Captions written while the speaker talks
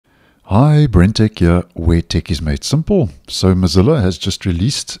Hi, BrenTech here, where tech is made simple. So Mozilla has just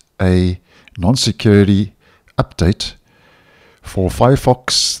released a non-security update for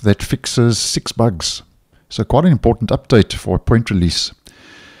Firefox that fixes 6 bugs. So quite an important update for a point release.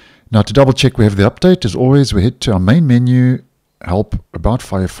 Now to double check we have the update, as always we head to our main menu, help, about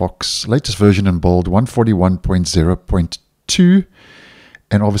Firefox, latest version in bold 141.0.2,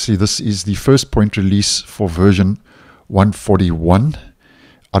 and obviously this is the first point release for version 141.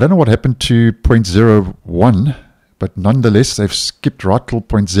 I don't know what happened to 0.01, but nonetheless they've skipped right till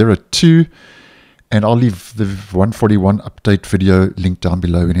 0.02, and I'll leave the 141 update video linked down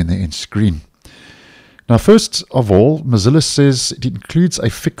below and in the end screen. Now first of all, Mozilla says it includes a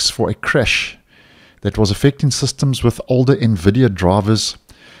fix for a crash that was affecting systems with older NVIDIA drivers,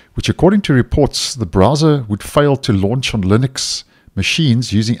 which according to reports the browser would fail to launch on Linux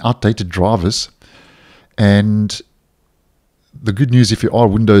machines using outdated drivers. And the good news, if you are a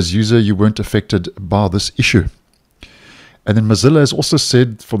Windows user, you weren't affected by this issue. And then Mozilla has also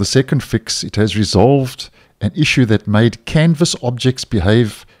said for the second fix, it has resolved an issue that made canvas objects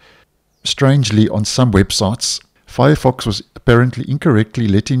behave strangely on some websites. Firefox was apparently incorrectly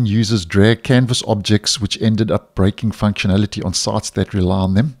letting users drag canvas objects, which ended up breaking functionality on sites that rely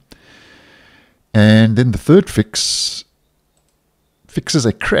on them. And then the third fix fixes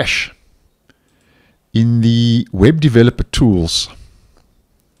a crash in the Web Developer Tools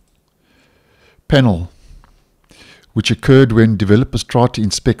panel, which occurred when developers tried to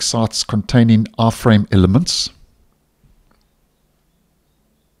inspect sites containing iframe elements.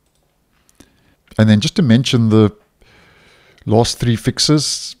 And then just to mention the last three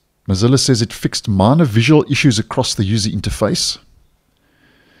fixes, Mozilla says it fixed minor visual issues across the user interface.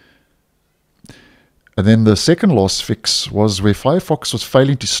 And then the second last fix was where Firefox was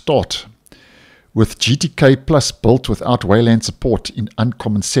failing to start with GTK Plus built without Wayland support in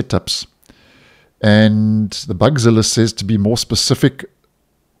uncommon setups. And the Bugzilla says, to be more specific,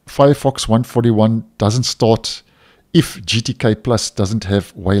 Firefox 141 doesn't start if GTK Plus doesn't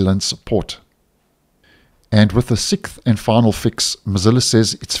have Wayland support. And with the sixth and final fix, Mozilla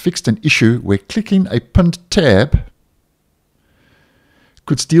says it's fixed an issue where clicking a pinned tab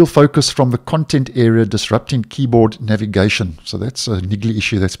could steal focus from the content area, disrupting keyboard navigation. So that's a niggly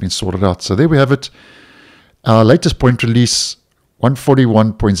issue that's been sorted out. So there we have it. Our latest point release,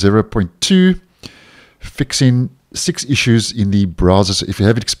 141.0.2, fixing 6 issues in the browser. So if you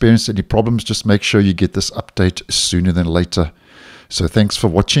have experienced any problems, just make sure you get this update sooner than later. So thanks for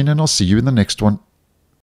watching, and I'll see you in the next one.